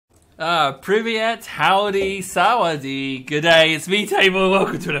Privyet, howdy, sawadee, good day, it's me, Table.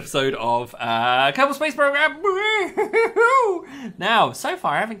 Welcome to an episode of Kerbal Space Program. Now, so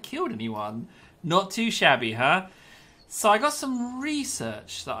far I haven't killed anyone. Not too shabby, huh? So I got some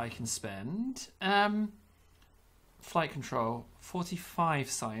research that I can spend. Flight control, 45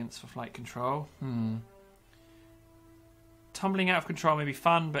 science for flight control. Tumbling out of control may be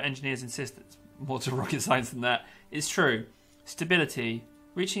fun, but engineers insist it's more to rocket science than that. It's true. Stability.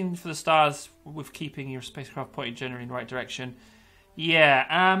 Reaching for the stars with keeping your spacecraft pointed generally in the right direction.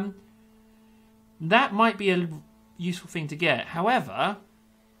 Yeah, that might be a useful thing to get. However,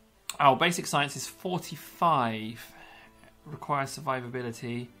 basic science is 45. Requires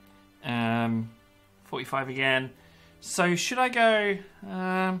survivability. 45 again. So should I go...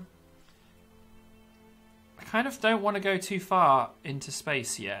 I kind of don't want to go too far into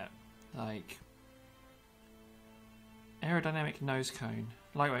space yet. Like... Aerodynamic nose cone.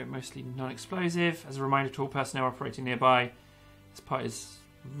 Lightweight, mostly non-explosive. As a reminder to all personnel operating nearby, this part is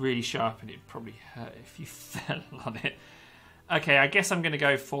really sharp and it'd probably hurt if you fell on it. Okay, I guess I'm going to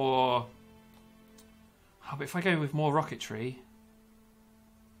go for... Oh, but if I go with more rocketry...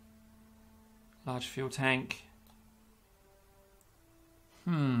 Large fuel tank...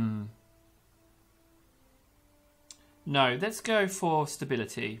 No, let's go for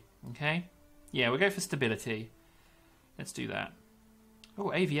stability, okay? Yeah, we'll go for stability. Let's do that.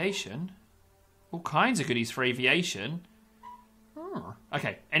 Oh, aviation. All kinds of goodies for aviation.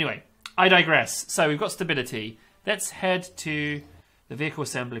 Okay, anyway, I digress. So we've got stability. Let's head to the vehicle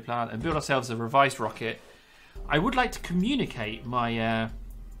assembly plant and build ourselves a revised rocket. I would like to communicate my...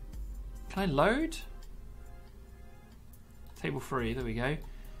 Can I load? Table 3, there we go.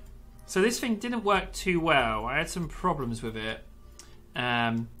 So this thing didn't work too well. I had some problems with it.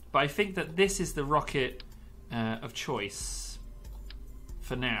 But I think that this is the rocket of choice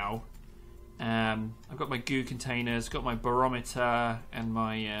for now. I've got my goo containers, got my barometer and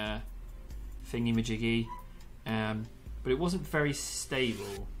my thingy-majiggy. But it wasn't very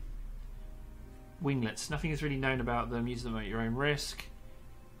stable. Winglets, nothing is really known about them. Use them at your own risk.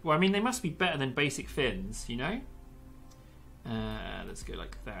 Well, I mean, they must be better than basic fins, you know? Let's go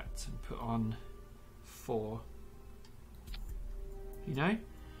like that and put on 4. You know?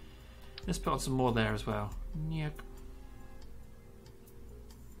 Let's put on some more there as well. Yep.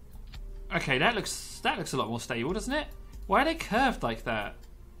 Okay, that looks a lot more stable, doesn't it? Why are they curved like that?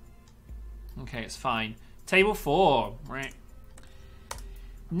 Okay, it's fine. Table 4. Right.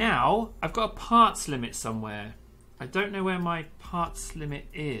 Now, I've got a parts limit somewhere. I don't know where my parts limit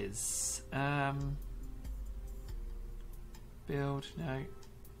is. Build, no.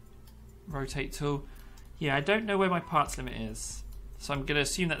 Rotate tool. Yeah, I don't know where my parts limit is. So I'm going to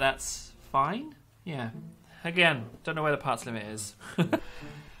assume that that's fine. Yeah. Again, don't know where the parts limit is.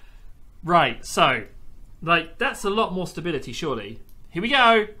 Right, so, like, that's a lot more stability, surely. Here we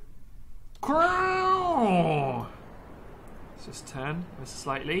go! Let's just turn this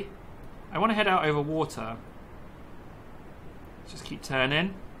slightly. I want to head out over water. Just keep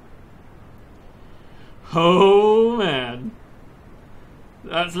turning. Oh, man.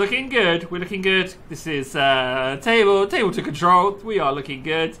 That's looking good. We're looking good. This is table to control. We are looking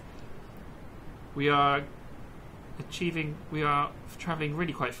good. We are traveling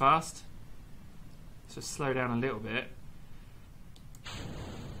really quite fast. Let's just slow down a little bit.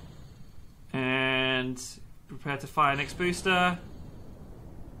 And prepare to fire next booster.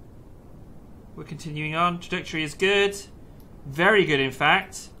 We're continuing on. Trajectory is good. Very good, in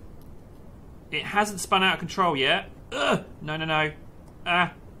fact. It hasn't spun out of control yet. Ugh! No. Oh,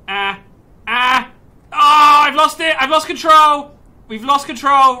 I've lost it! I've lost control! We've lost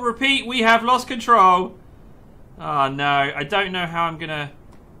control! Repeat, we have lost control! Oh, no. I don't know how I'm gonna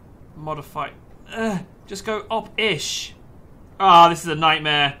modify... just go op-ish. Oh, this is a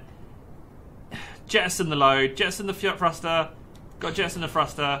nightmare. Jettison the load. Jettison the thruster. Got jettison the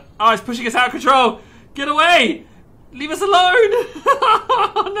thruster. Oh, it's pushing us out of control! Get away! Leave us alone!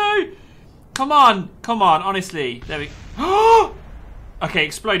 Oh, no! Come on, honestly. There we go. Okay,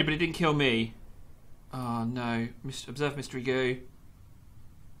 exploded, but it didn't kill me. Oh, no. Observe mystery goo.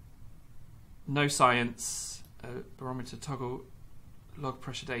 No science. Barometer toggle. Log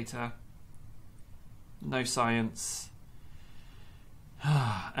pressure data. No science.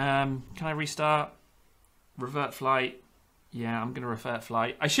 Can I restart? Revert flight. Yeah, I'm going to revert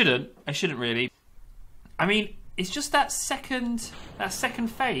flight. I shouldn't really. I mean, it's just that second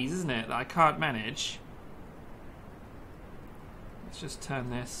phase, isn't it, that I can't manage. Let's just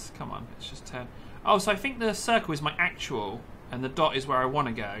turn this. Come on, let's just turn. Oh, so I think the circle is my actual, and the dot is where I want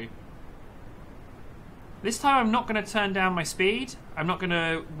to go. This time I'm not going to turn down my speed. I'm not going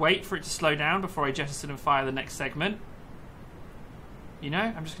to wait for it to slow down before I jettison and fire the next segment. You know,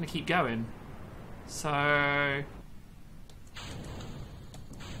 I'm just going to keep going. So...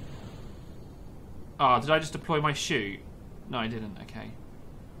 Oh, did I just deploy my chute? No, I didn't. Okay.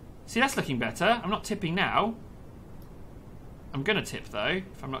 See, that's looking better. I'm not tipping now. I'm going to tip, though,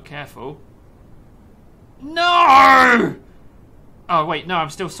 if I'm not careful. No! Oh, wait, no, I'm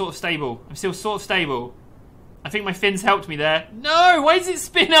still sort of stable. I'm still sort of stable. I think my fins helped me there. No! Why does it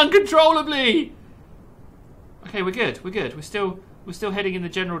spin uncontrollably? Okay, we're good. We're good. We're still heading in the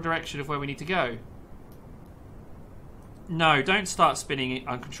general direction of where we need to go. No, don't start spinning it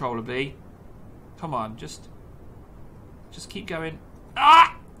uncontrollably. Come on, just keep going.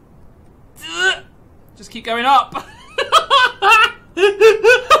 Ah! Just keep going up.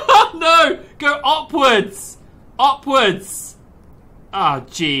 No! Go upwards! Upwards! Ah,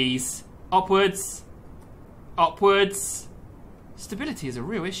 jeez. Upwards. Upwards. Stability is a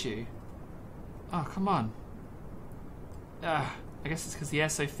real issue. Oh, come on. I guess it's because the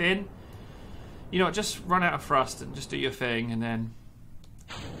air's so thin. You know what, just run out of thrust and just do your thing and then...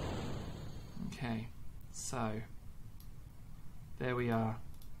 Okay, so... There we are.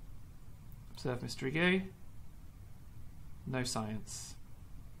 Observe mystery goo. No science.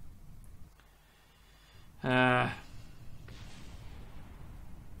 I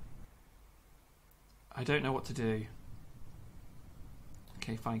don't know what to do.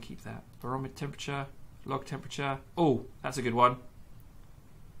 Okay, fine, keep that. Barometer temperature, log temperature. Oh, that's a good one.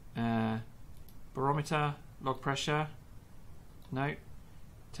 Barometer, log pressure. No.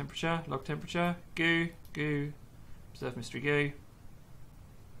 Temperature, log temperature. Goo, goo. Observe mystery goo.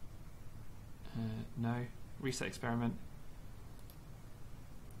 No. Reset experiment.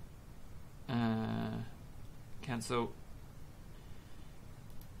 Cancel.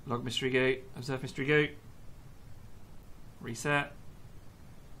 Log mystery goo. Observe mystery goo. Reset.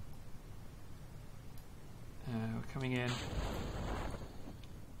 We're coming in.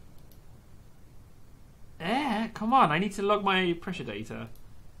 Come on, I need to log my pressure data.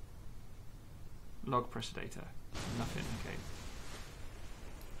 Log pressure data. Nothing,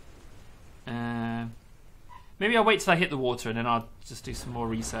 okay. Maybe I'll wait till I hit the water and then I'll just do some more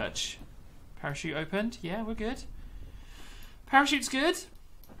research. Parachute opened. Yeah, we're good. Parachute's good.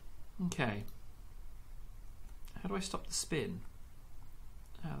 Okay. How do I stop the spin?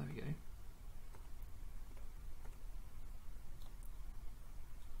 Oh, there we go.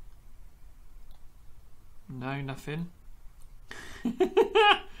 No, nothing.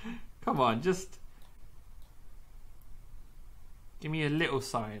 Come on, just give me a little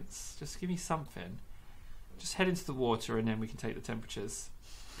science. Just give me something. Just head into the water and then we can take the temperatures.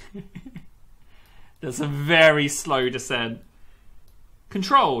 There's a very slow descent.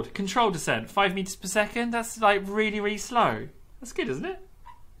 Controlled descent, 5 meters per second. That's like really, really slow. That's good, isn't it?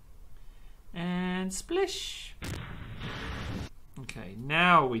 And splish. Okay,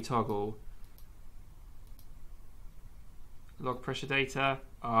 now we toggle log pressure data.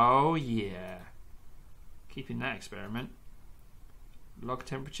 Oh yeah. Keeping that experiment. Log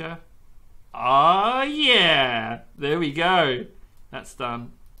temperature. Oh yeah. There we go. That's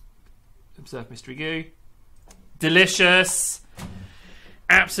done. Observe mystery goo. Delicious.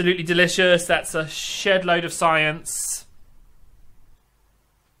 Absolutely delicious. That's a shed load of science.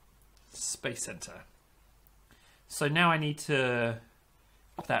 Space Center. So now I need to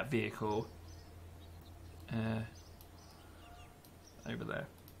that vehicle over there.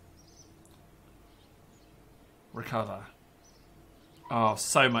 Recover. Oh,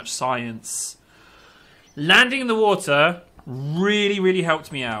 so much science. Landing in the water really, really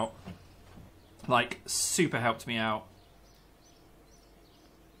helped me out. Like, super helped me out.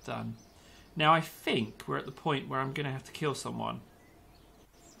 Done. Now I think we're at the point where I'm going to have to kill someone.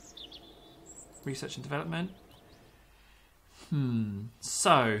 Research and development.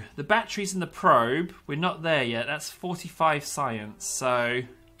 So, the batteries in the probe, we're not there yet. That's 45 science. So,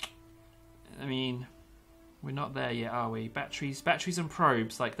 I mean, we're not there yet, are we? Batteries and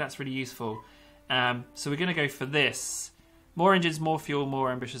probes, like, that's really useful. So we're going to go for this. More engines, more fuel,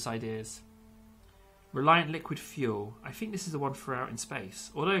 more ambitious ideas. Reliant liquid fuel. I think this is the one for out in space.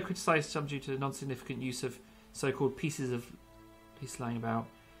 Although criticised some due to the non-significant use of so-called pieces of he's lying about,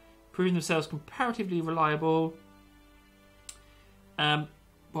 proving themselves comparatively reliable.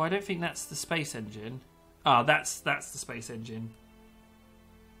 Well, I don't think that's the space engine. Ah, that's the space engine.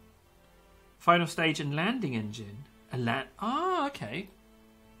 Final stage and landing engine. Ah, okay.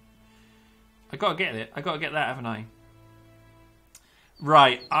 I gotta get it. I gotta get that, haven't I?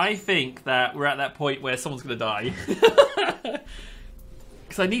 Right, I think that we're at that point where someone's gonna die.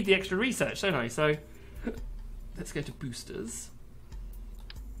 Because I need the extra research, don't I? So, Let's go to boosters.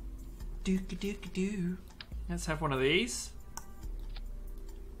 Doo-ka-doo-ka-doo. Let's have one of these.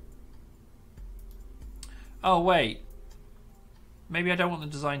 Oh, wait. Maybe I don't want the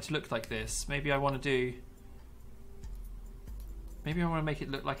design to look like this. Maybe I want to do... Maybe I want to make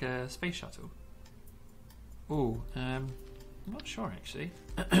it look like a space shuttle. Ooh, I'm not sure, actually.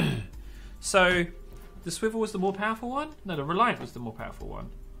 So, the swivel was the more powerful one? No, the Reliant was the more powerful one.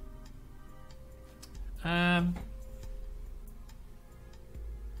 I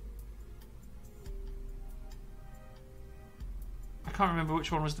can't remember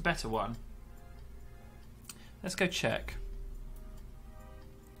which one was the better one. Let's go check.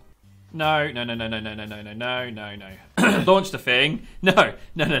 No. Launch the thing. No.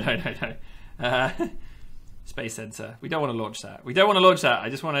 Space Center. We don't want to launch that. I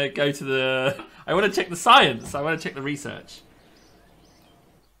just want to go to the... I want to check the science. I want to check the research.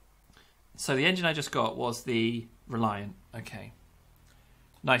 So the engine I just got was the Reliant. Okay.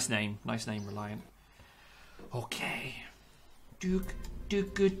 Nice name, Reliant. Okay. Duke. Did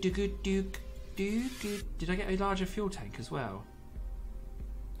I get a larger fuel tank as well?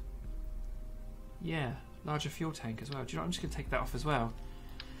 Yeah, larger fuel tank as well. Do you know what? I'm just gonna take that off as well.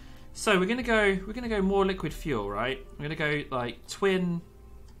 So we're gonna go more liquid fuel, right? We're gonna go like twin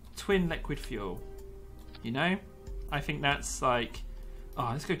liquid fuel. You know? I think that's like, oh,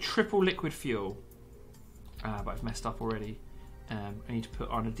 let's go triple liquid fuel. But I've messed up already. I need to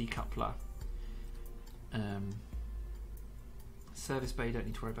put on a decoupler. Service bay, don't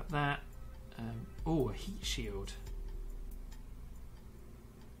need to worry about that. Oh, a heat shield.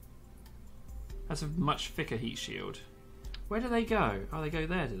 That's a much thicker heat shield. Where do they go? Oh, they go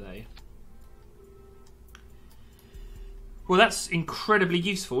there, do they? Well, that's incredibly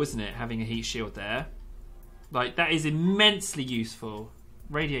useful, isn't it? Having a heat shield there. Like, that is immensely useful.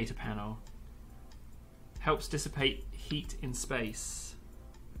 Radiator panel. Helps dissipate heat in space.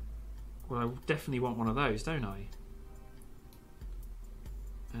 Well, I definitely want one of those, don't I?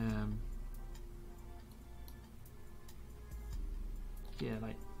 Yeah,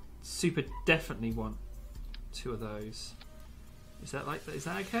 like, super definitely want 2 of those. Is that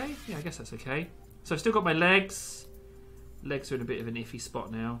okay? Yeah, I guess that's okay. So I've still got my legs. Legs are in a bit of an iffy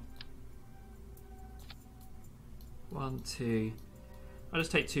spot now. 1, 2. I'll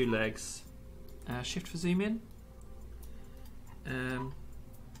just take 2 legs. Shift for zoom in.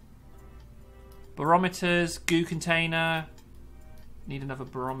 Barometers, goo container. Need another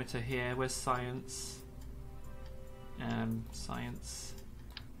barometer here. Where's science? Science.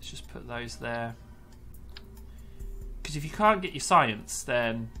 Let's just put those there. Because if you can't get your science,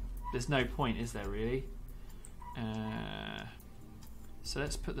 then there's no point, is there really? So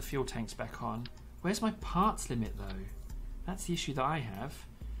let's put the fuel tanks back on. Where's my parts limit though? That's the issue that I have.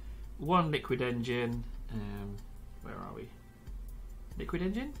 1 liquid engine. Where are we? Liquid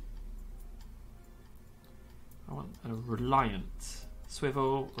engine? I want a Reliant.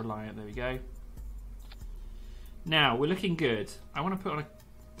 Swivel, Reliant, there we go. Now, we're looking good. I want to put on a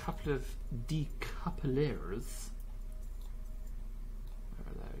couple of decouplers. Where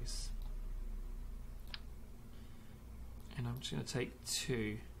are those? And I'm just going to take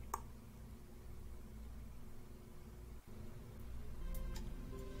 2.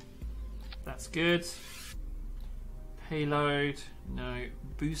 That's good. Payload, no.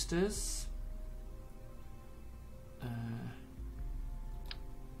 Boosters.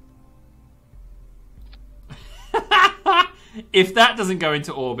 If that doesn't go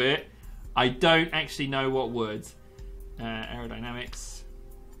into orbit, I don't actually know what would. Aerodynamics.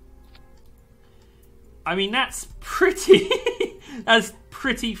 I mean, that's pretty... that's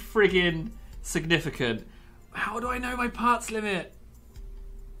pretty friggin' significant. How do I know my parts limit?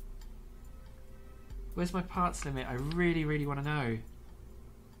 Where's my parts limit? I really, really want to know.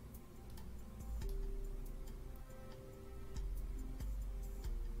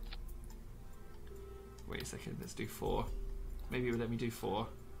 Wait a second, let's do 4. Maybe it would let me do 4.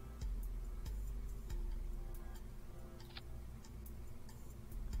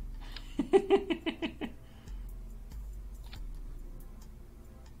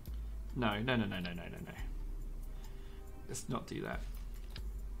 No. Let's not do that.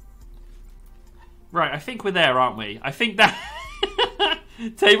 Right, I think we're there, aren't we? I think that...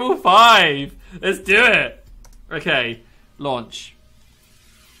 Table 5! Let's do it! Okay, launch.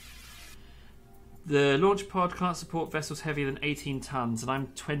 The launch pod can't support vessels heavier than 18 tons, and I'm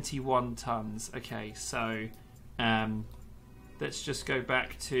 21 tons. Okay, so let's just go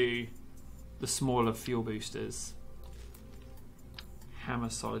back to the smaller fuel boosters. Hammer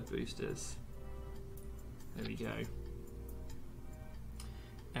solid boosters. There we go.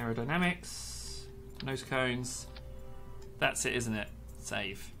 Aerodynamics. Nose cones. That's it, isn't it?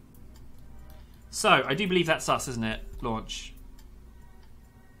 Save. So, I do believe that's us, isn't it? Launch.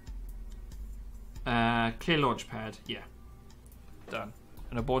 Clear launch pad. Yeah. Done.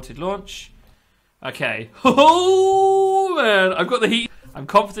 An aborted launch. Okay. Oh, man. I've got the heat. I'm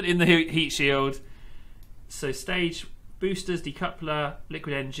confident in the heat shield. So, stage boosters, decoupler,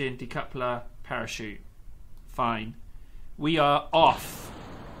 liquid engine, decoupler, parachute. Fine. We are off.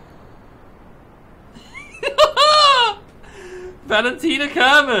 Valentina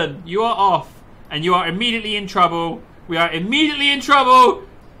Kerman, you are off. And you are immediately in trouble. We are immediately in trouble.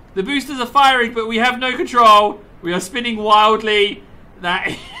 The boosters are firing, but we have no control. We are spinning wildly.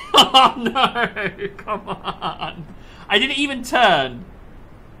 That. Oh no! Come on! I didn't even turn.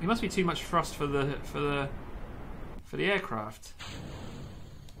 It must be too much thrust for the aircraft.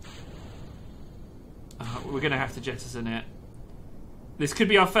 We're gonna have to jettison it. This could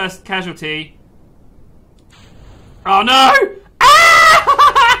be our first casualty. Oh no!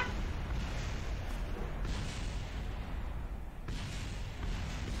 Ah!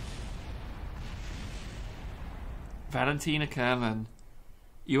 Valentina Kerman,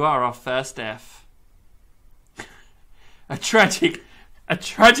 you are our first F. a tragic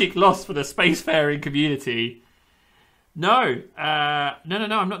loss for the spacefaring community. No, no,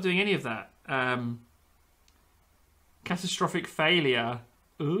 I'm not doing any of that. Catastrophic failure.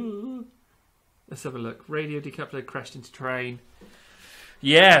 Ooh. Let's have a look. Radio decoupler crashed into terrain.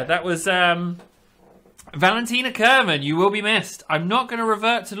 Yeah, that was Valentina Kerman. You will be missed. I'm not going to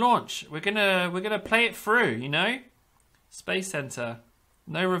revert to launch. We're gonna play it through. You know, Space Center.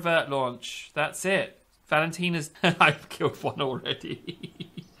 No revert launch. That's it. Valentina's. I've killed one already.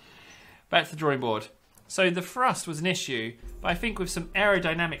 Back to the drawing board. So the thrust was an issue, but I think with some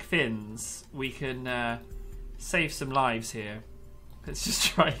aerodynamic fins, we can save some lives here. Let's just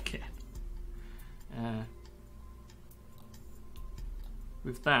try again.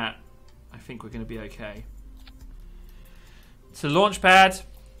 With that, I think we're going to be okay. So launch pad,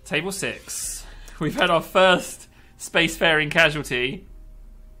 table 6. We've had our first spacefaring casualty.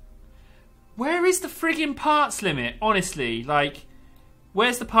 Where is the friggin' parts limit? Honestly, like,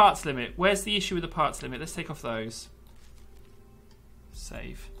 where's the parts limit? Where's the issue with the parts limit? Let's take off those.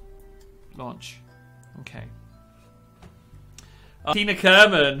 Save. Launch. Okay. Tina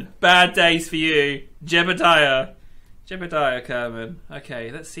Kerman, bad days for you. Jebediah Kerman.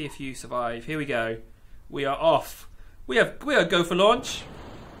 Okay, let's see if you survive. Here we go. We are off. We are go for launch.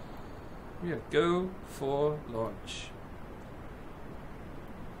 We are go for launch.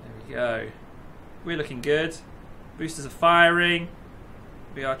 There we go. We're looking good. Boosters are firing.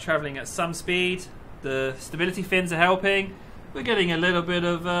 We are travelling at some speed. The stability fins are helping. We're getting a little bit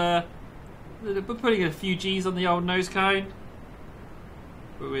of we're putting a few G's on the old nose cone.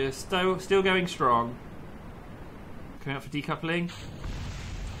 But we're still going strong. Coming up for decoupling.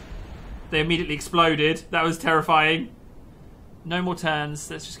 They immediately exploded. That was terrifying. No more turns.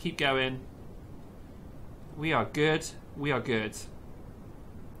 Let's just keep going. We are good. We are good.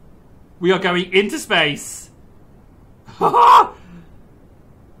 We are going into space.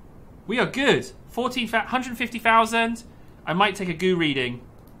 We are good. 150,000. I might take a goo reading.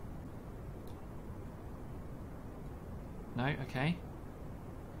 No? Okay.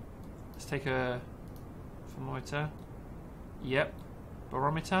 Let's take a thermometer. Yep.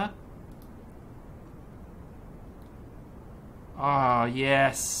 Barometer. Ah,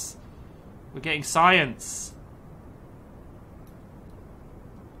 yes. We're getting science.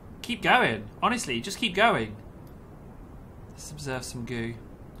 Keep going. Honestly, just keep going. Let's observe some goo.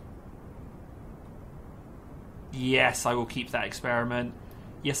 Yes, I will keep that experiment.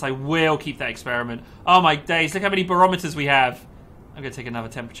 Yes, I will keep that experiment. Oh my days, look how many barometers we have. I'm going to take another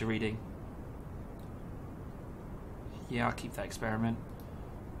temperature reading. Yeah, I'll keep that experiment.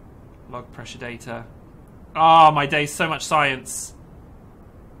 Log pressure data. Oh my days, so much science.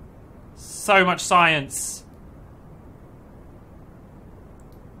 So much science.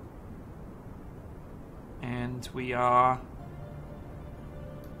 And we are...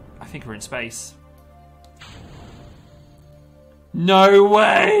 I think we're in space. No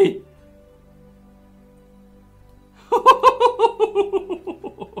way!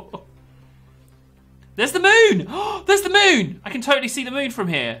 There's the moon! There's the moon! I can totally see the moon from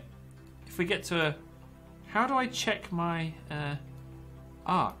here. If we get to a... How do I check my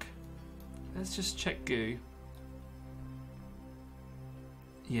arc? Let's just check goo.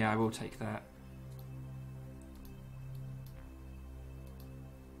 Yeah, I will take that.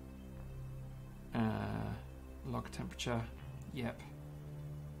 Log temperature. Yep.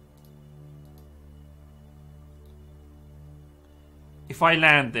 If I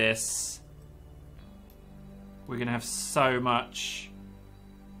land this, we're going to have such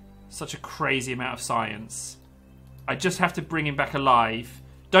a crazy amount of science. I just have to bring him back alive.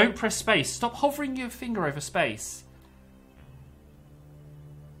 Don't press space. Stop hovering your finger over space.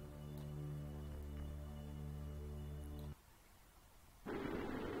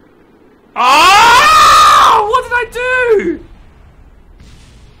 Ah! What did I do?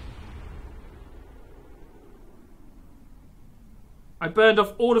 I burned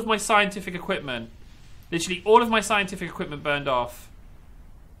off all of my scientific equipment. Literally all of my scientific equipment burned off.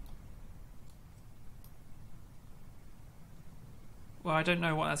 Well, I don't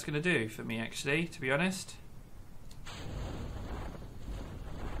know what that's going to do for me, actually, to be honest.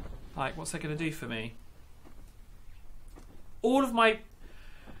 Like, what's that going to do for me? All of my...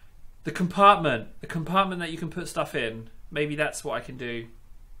 The compartment that you can put stuff in. Maybe that's what I can do.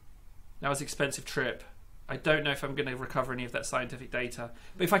 That was an expensive trip. I don't know if I'm going to recover any of that scientific data.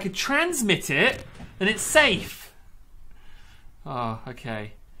 But if I could transmit it, then it's safe. Oh,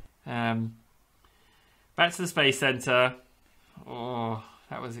 okay. Back to the Space Center. Oh,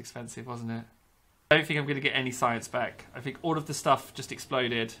 that was expensive, wasn't it? I don't think I'm going to get any science back. I think all of the stuff just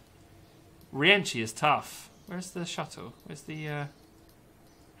exploded. Re-entry is tough. Where's the shuttle? Where's the...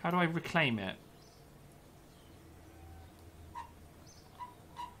 How do I reclaim it?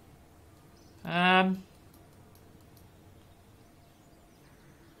 Well,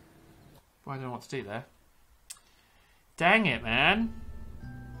 I don't know what to do there. Dang it, man.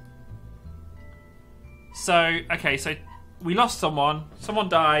 So, okay, so we lost someone. Someone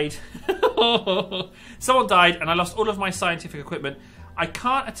died. Someone died, and I lost all of my scientific equipment. I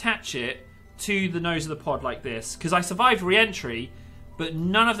can't attach it to the nose of the pod like this, because I survived re-entry, but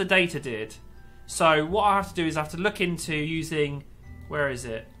none of the data did. So what I have to do is I have to look into using... Where is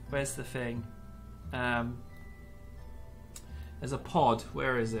it? Where's the thing? There's a pod.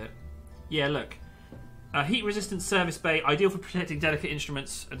 Where is it? Yeah, look. A heat-resistant service bay, ideal for protecting delicate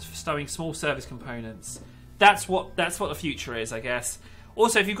instruments and for stowing small service components. That's what the future is, I guess.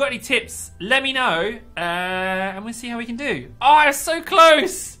 Also, if you've got any tips, let me know, and we'll see how we can do. Oh, it's so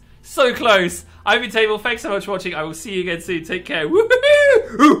close! So close! I've been Table. Thanks so much for watching. I will see you again soon. Take care.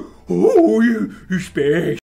 Woohoo! Oh, you space.